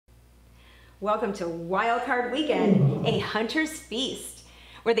Welcome to Wild Card Weekend, a hunter's feast,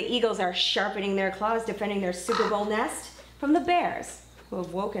 where the Eagles are sharpening their claws defending their Super Bowl nest from the Bears, who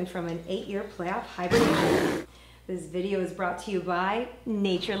have woken from an 8-year playoff hibernation. This video is brought to you by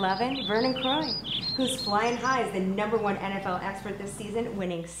nature-loving Vernon Croy, who's flying high as the #1 NFL expert this season,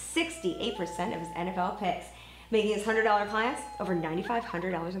 winning 68% of his NFL picks, making his $100 clients over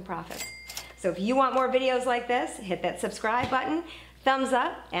 $9,500 in profits. So if you want more videos like this, hit that subscribe button, thumbs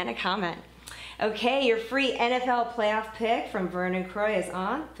up, and a comment. Okay, your free NFL playoff pick from Vernon Croy is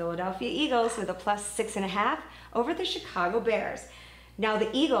on Philadelphia Eagles with a +6.5 over the Chicago Bears. Now the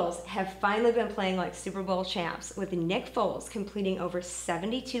Eagles have finally been playing like Super Bowl champs, with Nick Foles completing over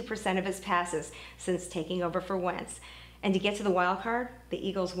 72% of his passes since taking over for Wentz. And to get to the wild card, the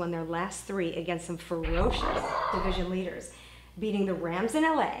Eagles won their last 3 against some ferocious division leaders, beating the Rams in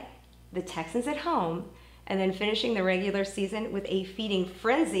LA, the Texans at home, and then finishing the regular season with a feeding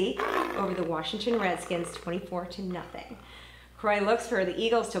frenzy over the Washington Redskins 24-0. Croy looks for the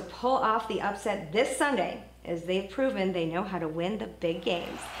Eagles to pull off the upset this Sunday, as they've proven they know how to win the big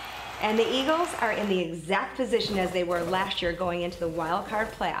games. And the Eagles are in the exact position as they were last year going into the wild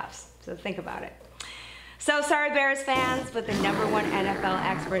card playoffs. So think about it. So sorry Bears fans, but the #1 NFL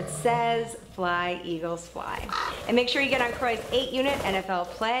expert says fly, Eagles fly. And make sure you get on Croy's 8-unit NFL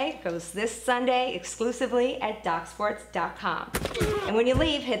play. It goes this Sunday exclusively at DocSports.com. And when you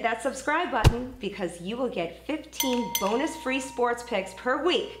leave, hit that subscribe button, because you will get 15 bonus free sports picks per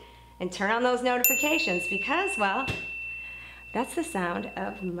week. And turn on those notifications because, well, that's the sound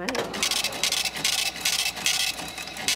of money.